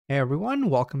Hey everyone,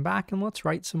 welcome back and let's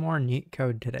write some more neat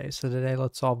code today. So today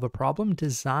let's solve the problem,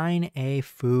 design a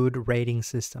food rating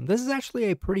system. This is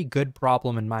actually a pretty good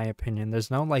problem in my opinion.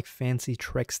 There's no like fancy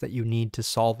tricks that you need to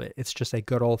solve it. It's just a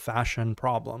good old-fashioned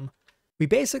problem. We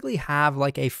basically have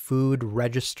like a food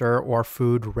register or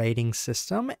food rating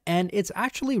system, and it's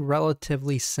actually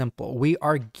relatively simple. We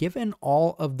are given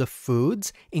all of the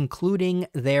foods, including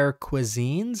their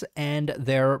cuisines and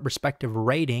their respective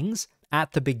ratings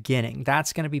at the beginning.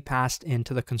 That's going to be passed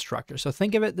into the constructor. So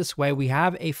think of it this way. We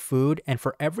have a food, and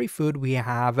for every food we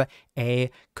have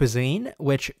a cuisine,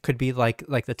 which could be like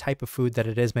the type of food that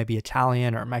it is, maybe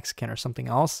Italian or Mexican or something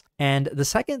else. And the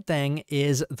second thing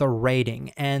is the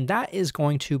rating, and that is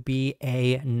going to be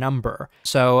a number.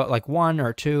 So like 1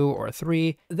 or 2 or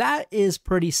 3, that is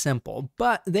pretty simple,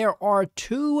 but there are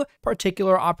two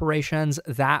particular operations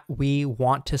that we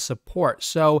want to support.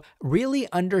 So really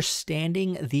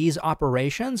understanding these operations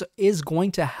is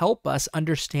going to help us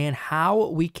understand how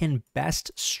we can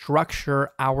best structure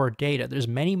our data. There's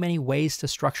many ways to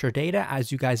structure data,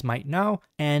 as you guys might know,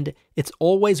 and it's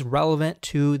always relevant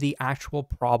to the actual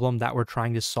problem that we're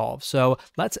trying to solve. So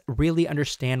let's really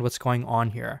understand what's going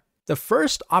on here. The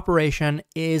first operation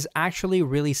is actually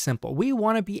really simple. We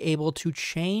want to be able to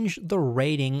change the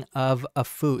rating of a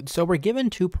food. So we're given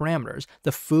two parameters,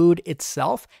 the food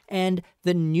itself and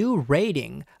the new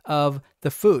rating of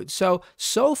the food. So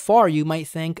far you might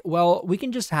think, well, we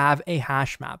can just have a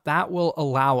hash map. That will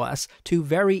allow us to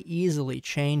very easily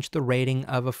change the rating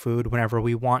of a food whenever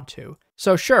we want to.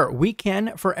 So sure, we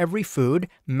can, for every food,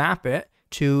 map it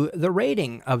to the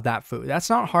rating of that food. That's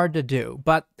not hard to do,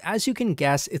 but as you can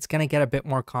guess, it's going to get a bit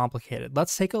more complicated.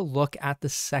 Let's take a look at the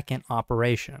second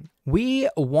operation. We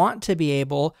want to be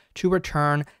able to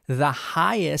return the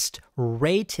highest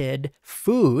rated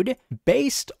food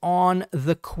based on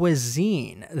the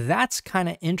cuisine. That's kind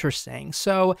of interesting.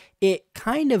 So it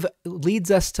kind of leads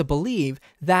us to believe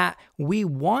that we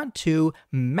want to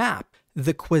map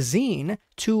the cuisine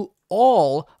to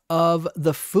all of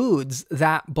the foods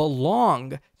that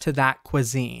belong to that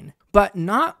cuisine. But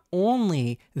not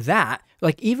only that,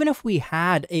 like even if we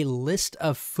had a list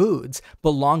of foods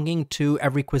belonging to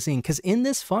every cuisine, because in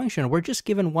this function, we're just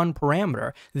given one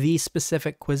parameter, the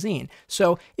specific cuisine.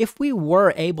 So if we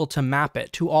were able to map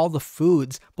it to all the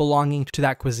foods belonging to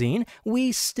that cuisine,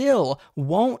 we still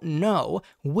won't know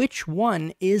which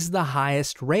one is the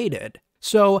highest rated.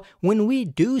 So when we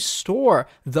do store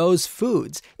those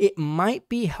foods, it might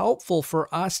be helpful for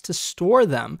us to store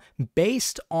them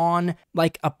based on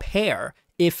like a pair,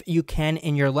 if you can,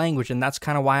 in your language. And that's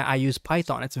kind of why I use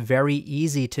Python. It's very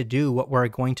easy to do what we're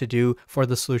going to do for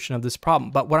the solution of this problem.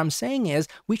 But what I'm saying is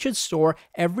we should store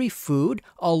every food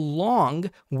along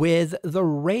with the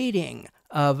rating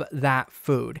of that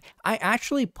food. I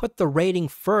actually put the rating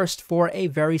first for a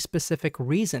very specific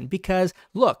reason, because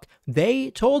look,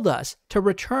 they told us to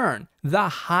return the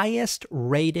highest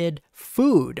rated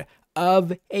food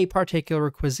of a particular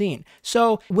cuisine.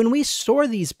 So when we store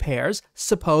these pairs,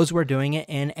 suppose we're doing it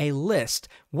in a list.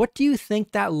 What do you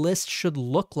think that list should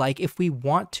look like if we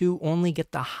want to only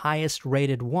get the highest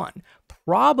rated one?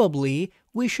 Probably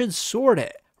we should sort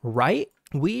it, right?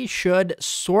 We should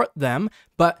sort them,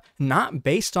 but not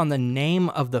based on the name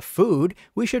of the food.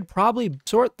 We should probably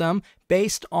sort them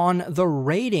based on the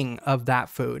rating of that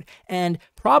food, and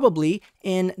probably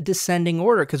in descending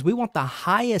order, because we want the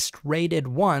highest rated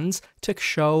ones to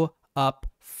show up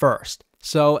first.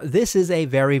 So this is a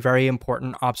very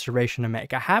important observation to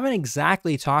make. I haven't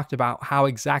exactly talked about how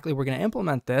exactly we're going to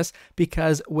implement this,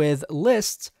 because with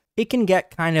lists, it can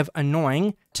get kind of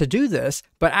annoying to do this,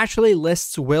 but actually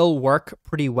lists will work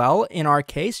pretty well in our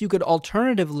case. You could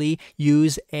alternatively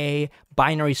use a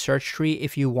binary search tree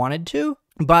if you wanted to.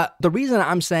 But the reason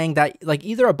I'm saying that like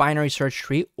either a binary search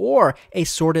tree or a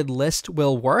sorted list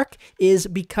will work is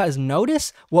because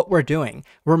notice what we're doing.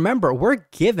 Remember, we're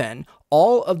given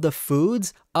all of the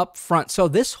foods up front. So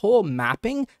this whole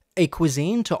mapping a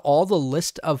cuisine to all the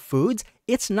list of foods,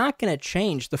 it's not going to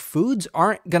change. The foods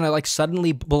aren't going to like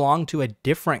suddenly belong to a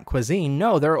different cuisine.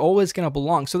 No, they're always going to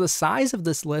belong. So the size of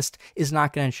this list is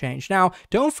not going to change. Now,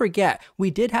 don't forget,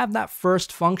 we did have that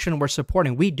first function we're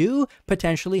supporting. We do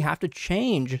potentially have to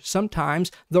change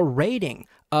sometimes the rating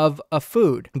of a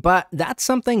food, but that's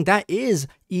something that is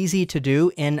easy to do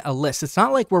in a list. It's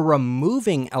not like we're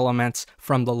removing elements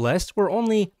from the list, we're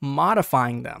only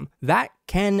modifying them. That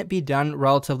can be done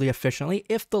relatively efficiently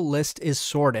if the list is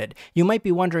sorted. You might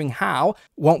be wondering how.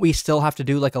 Won't we still have to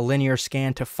do like a linear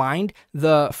scan to find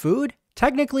the food?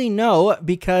 Technically, no,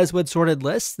 because with sorted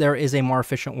lists, there is a more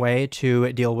efficient way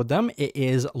to deal with them. It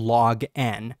is log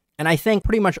n. And I think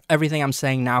pretty much everything I'm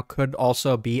saying now could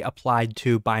also be applied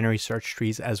to binary search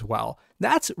trees as well.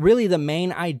 That's really the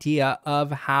main idea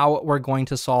of how we're going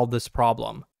to solve this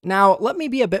problem. Now, let me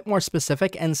be a bit more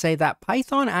specific and say that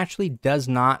Python actually does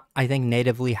not, I think,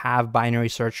 natively have binary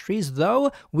search trees,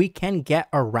 though we can get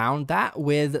around that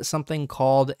with something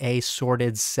called a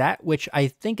sorted set, which I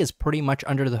think is pretty much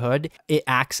under the hood. It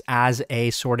acts as a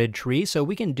sorted tree, so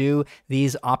we can do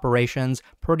these operations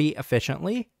pretty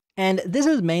efficiently. And this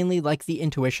is mainly like the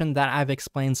intuition that I've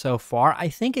explained so far. I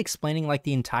think explaining like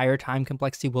the entire time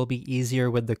complexity will be easier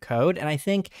with the code. And I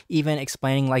think even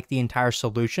explaining like the entire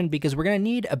solution, because we're going to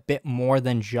need a bit more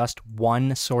than just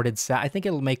one sorted set. I think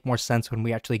it'll make more sense when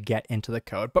we actually get into the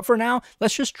code. But for now,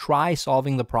 let's just try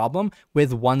solving the problem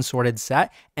with one sorted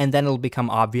set, and then it'll become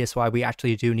obvious why we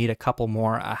actually do need a couple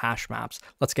more hash maps.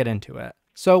 Let's get into it.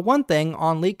 So one thing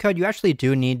on Leetcode, you actually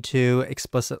do need to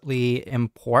explicitly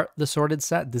import the sorted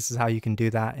set. This is how you can do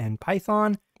that in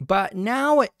Python. But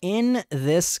now in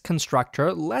this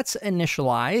constructor, let's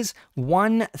initialize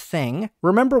one thing.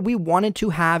 Remember, we wanted to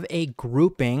have a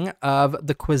grouping of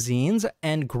the cuisines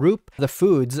and group the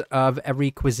foods of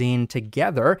every cuisine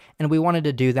together. And we wanted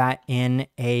to do that in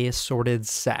a sorted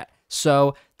set.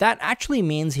 So that actually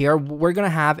means here we're going to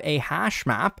have a hash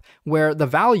map where the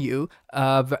value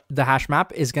of the hash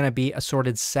map is going to be a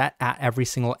sorted set at every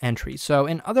single entry. So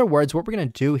in other words, what we're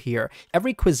going to do here,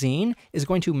 every cuisine is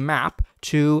going to map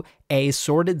to a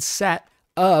sorted set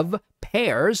of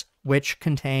pairs which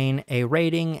contain a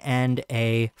rating and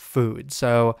a food.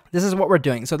 So this is what we're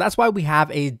doing. So that's why we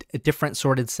have a different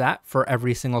sorted set for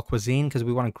every single cuisine, because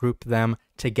we want to group them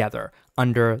together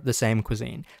under the same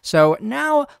cuisine. So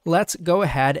now let's go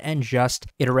ahead and just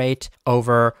iterate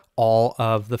over all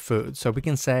of the foods. So we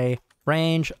can say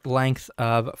range length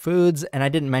of foods, and I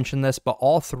didn't mention this, but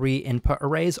all three input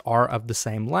arrays are of the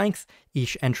same length.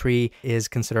 Each entry is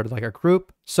considered like a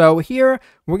group. So here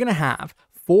we're going to have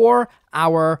for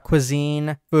our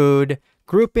cuisine food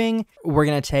grouping, we're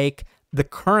going to take the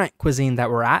current cuisine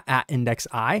that we're at index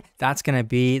I. That's going to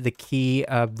be the key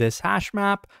of this hash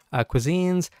map,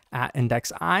 cuisines at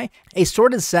index I. A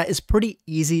sorted set is pretty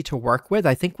easy to work with.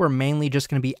 I think we're mainly just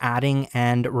going to be adding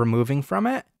and removing from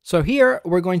it. So here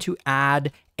we're going to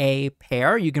add a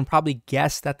pair. You can probably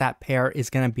guess that that pair is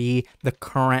going to be the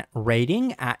current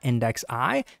rating at index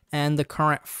I and the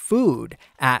current food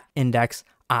at index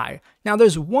I. Now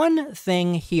there's one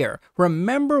thing here.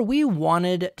 Remember, we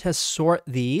wanted to sort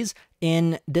these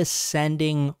in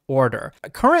descending order.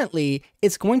 Currently,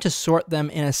 it's going to sort them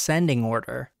in ascending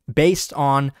order based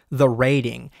on the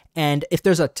rating. And if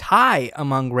there's a tie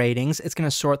among ratings, it's going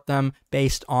to sort them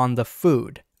based on the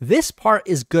food. This part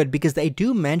is good because they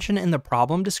do mention in the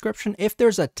problem description, if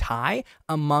there's a tie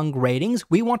among ratings,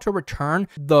 we want to return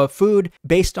the food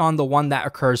based on the one that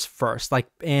occurs first, like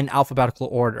in alphabetical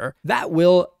order. That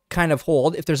will kind of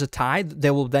hold. If there's a tie, they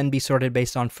will then be sorted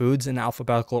based on foods in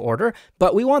alphabetical order,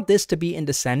 but we want this to be in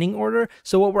descending order.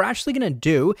 So what we're actually going to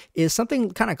do is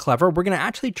something kind of clever. We're going to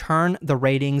actually turn the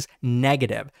ratings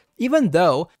negative. Even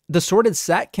though the sorted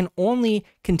set can only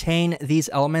contain these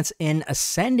elements in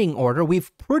ascending order,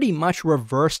 we've pretty much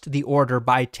reversed the order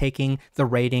by taking the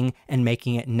rating and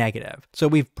making it negative. So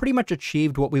we've pretty much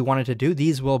achieved what we wanted to do.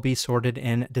 These will be sorted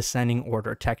in descending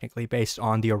order, technically, based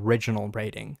on the original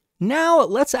rating. Now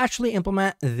let's actually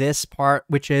implement this part,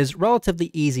 which is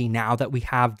relatively easy now that we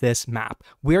have this map.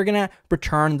 We're gonna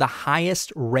return the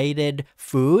highest rated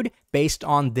food based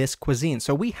on this cuisine.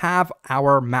 So we have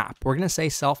our map. We're gonna say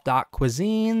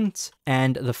self.cuisines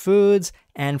and the foods.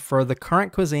 And for the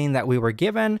current cuisine that we were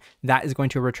given, that is going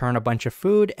to return a bunch of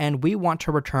food. And we want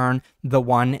to return the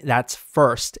one that's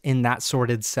first in that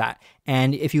sorted set.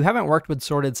 And if you haven't worked with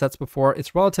sorted sets before,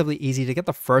 it's relatively easy to get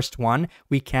the first one.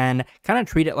 We can kind of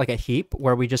treat it like a heap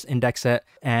where we just index it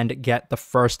and get the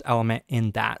first element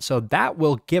in that. So that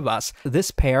will give us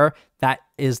this pair that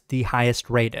is the highest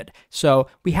rated. So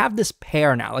we have this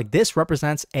pair now, like this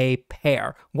represents a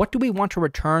pair. What do we want to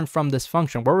return from this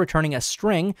function? We're returning a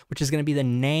string, which is going to be the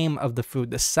name of the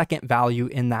food, the second value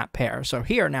in that pair. So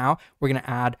here now we're going to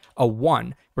add a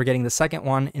 1. We're getting the second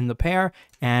one in the pair,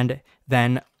 and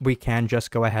then we can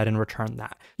just go ahead and return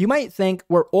that. You might think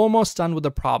we're almost done with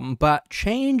the problem, but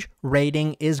change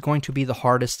rating is going to be the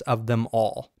hardest of them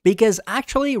all, because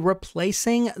actually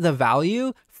replacing the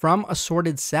value from a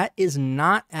sorted set is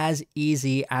not as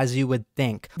easy as you would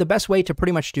think. The best way to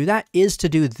pretty much do that is to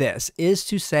do this, is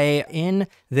to say in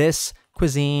this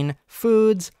cuisine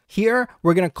foods, here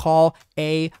we're going to call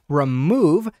a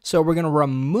remove. So we're going to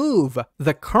remove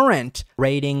the current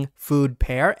rating food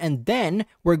pair, and then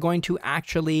we're going to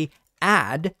actually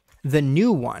add the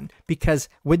new one, because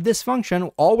with this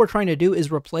function, all we're trying to do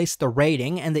is replace the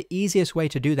rating, and the easiest way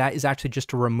to do that is actually just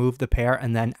to remove the pair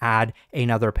and then add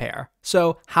another pair.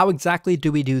 So how exactly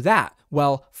do we do that?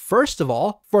 Well, first of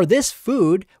all, for this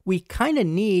food, we kind of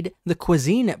need the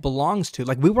cuisine it belongs to.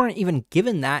 Like, we weren't even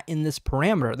given that in this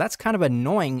parameter. That's kind of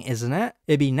annoying, isn't it?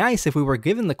 It'd be nice if we were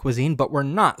given the cuisine, but we're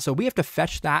not. So we have to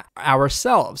fetch that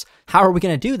ourselves. How are we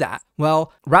going to do that?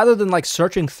 Well, rather than like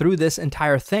searching through this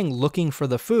entire thing looking for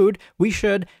the food, we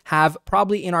should have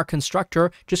probably in our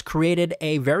constructor just created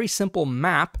a very simple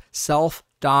map,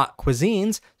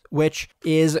 self.cuisines, which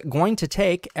is going to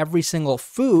take every single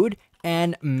food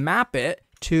and map it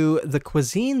to the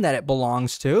cuisine that it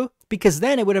belongs to, because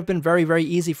then it would have been very, very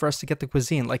easy for us to get the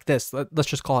cuisine like this. Let's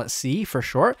just call it C for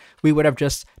short. We would have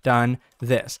just done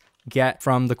this. Get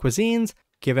from the cuisines,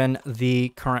 given the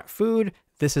current food,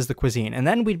 this is the cuisine. And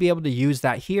then we'd be able to use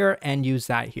that here and use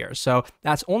that here. So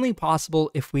that's only possible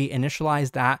if we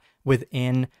initialize that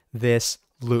within this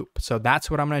loop. So that's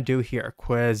what I'm going to do here.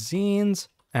 Cuisines.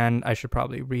 And I should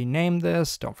probably rename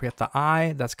this. Don't forget the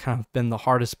I. That's kind of been the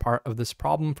hardest part of this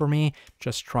problem for me.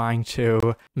 Just trying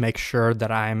to make sure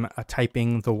that I'm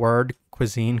typing the word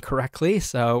cuisine correctly.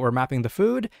 So we're mapping the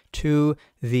food to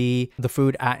the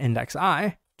food at index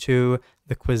I to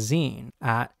the cuisine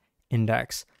at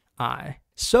index I.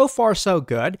 So far, so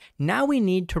good. Now we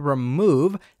need to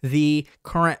remove the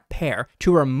current pair.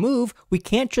 To remove, we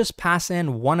can't just pass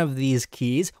in one of these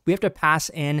keys. We have to pass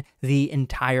in the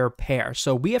entire pair.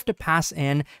 So we have to pass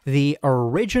in the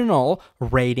original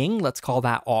rating, let's call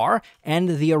that R, and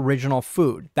the original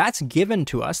food. That's given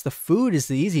to us. The food is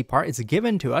the easy part. It's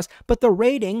given to us, but the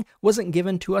rating wasn't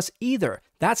given to us either.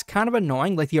 That's kind of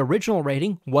annoying. Like, the original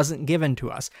rating wasn't given to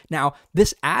us. Now,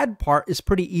 this add part is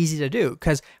pretty easy to do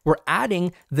because we're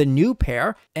adding the new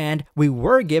pair, and we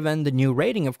were given the new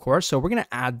rating, of course. So we're going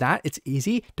to add that. It's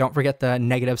easy. Don't forget the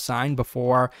negative sign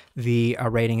before the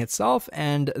rating itself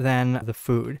and then the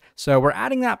food. So we're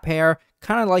adding that pair,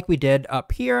 kind of like we did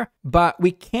up here, but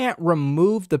we can't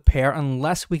remove the pair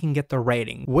unless we can get the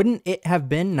rating. Wouldn't it have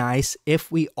been nice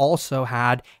if we also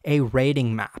had a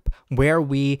rating map where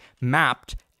we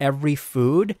mapped every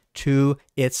food to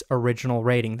its original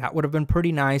rating? That would have been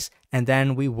pretty nice, and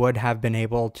then we would have been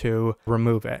able to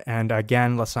remove it. And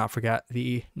again, let's not forget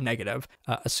the negative,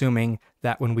 assuming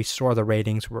that when we store the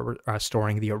ratings, we're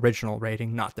storing the original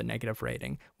rating, not the negative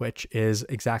rating, which is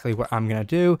exactly what I'm going to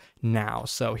do now.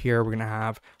 So here we're going to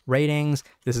have ratings.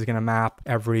 This is going to map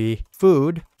every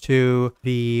food to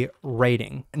the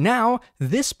rating. Now,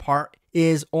 this part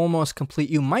is almost complete.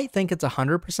 You might think it's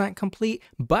 100% complete,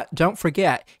 but don't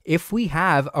forget, if we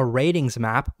have a ratings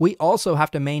map, we also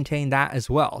have to maintain that as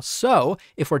well. So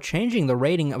if we're changing the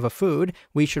rating of a food,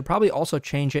 we should probably also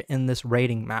change it in this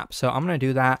rating map. So I'm going to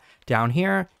do that down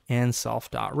here in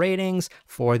self.ratings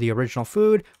for the original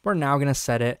food. We're now going to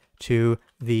set it to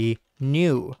the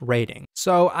new rating.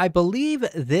 So I believe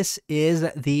this is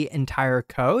the entire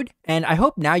code, and I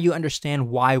hope now you understand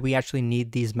why we actually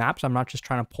need these maps. I'm not just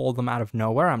trying to pull them out of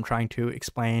nowhere. I'm trying to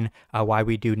explain why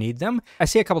we do need them. I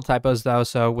see a couple typos though.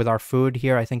 So with our food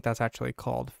here, I think that's actually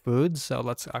called foods. So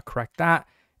let's correct that.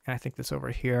 And I think this over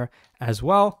here as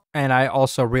well. And I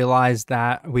also realized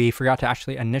that we forgot to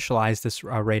actually initialize this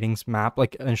ratings map,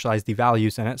 like initialize the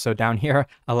values in it. So down here,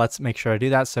 let's make sure to do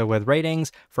that. So with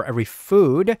ratings, for every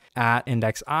food at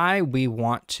index I, we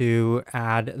want to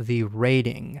add the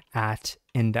rating at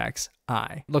index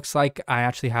I. Looks like I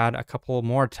actually had a couple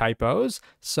more typos.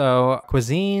 So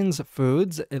cuisines,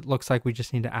 foods, it looks like we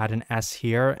just need to add an S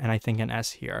here and I think an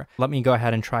S here. Let me go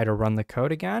ahead and try to run the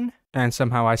code again. And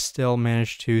somehow I still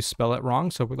managed to spell it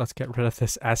wrong. So let's get rid of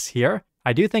this S here.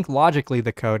 I do think logically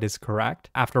the code is correct.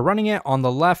 After running it on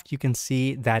the left, you can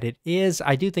see that it is.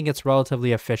 I do think it's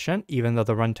relatively efficient, even though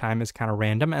the runtime is kind of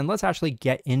random. And let's actually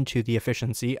get into the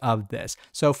efficiency of this.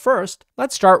 So first,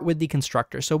 let's start with the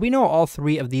constructor. So we know all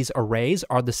three of these arrays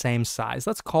are the same size.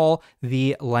 Let's call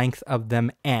the length of them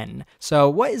n. So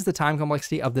what is the time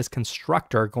complexity of this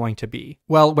constructor going to be?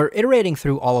 Well, we're iterating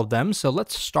through all of them. So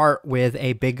let's start with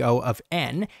a big O of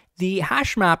n. The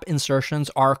hash map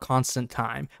insertions are constant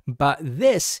time, but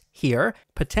this here,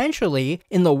 potentially,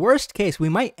 in the worst case, we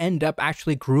might end up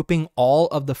actually grouping all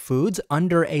of the foods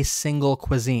under a single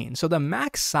cuisine. So the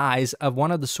max size of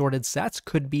one of the sorted sets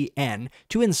could be n.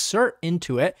 To insert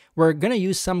into it, we're going to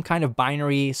use some kind of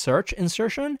binary search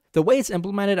insertion. The way it's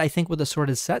implemented, I think, with a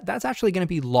sorted set, that's actually going to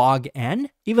be log n,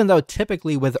 even though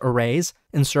typically with arrays,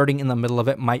 inserting in the middle of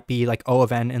it might be like O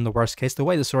of n in the worst case. The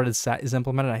way the sorted set is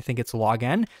implemented, I think it's log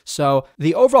n. So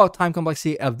the overall time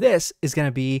complexity of this is going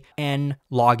to be n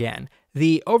log n.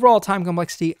 the overall time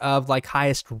complexity of like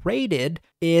highest rated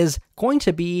is going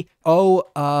to be O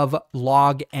of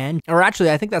log n, or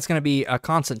actually I think that's going to be a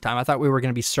constant time. I thought we were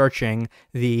going to be searching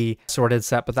the sorted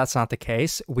set, but that's not the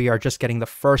case. We are just getting the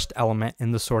first element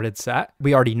in the sorted set.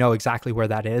 We already know exactly where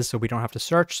that is, so we don't have to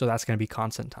search, so that's going to be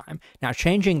constant time. Now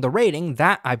changing the rating,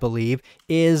 that I believe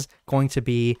is going to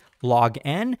be log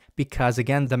n, because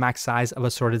again, the max size of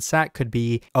a sorted set could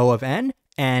be O of n,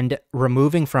 and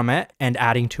removing from it and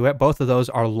adding to it, both of those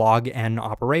are log n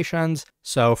operations.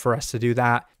 So for us to do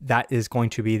that, that is going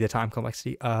to be the time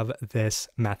complexity of this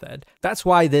method. That's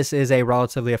why this is a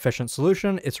relatively efficient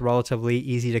solution. It's relatively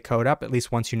easy to code up, at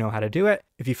least once you know how to do it.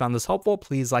 If you found this helpful,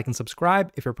 please like and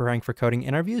subscribe. If you're preparing for coding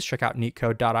interviews, check out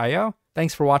leetcode.io.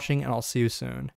 Thanks for watching, and I'll see you soon.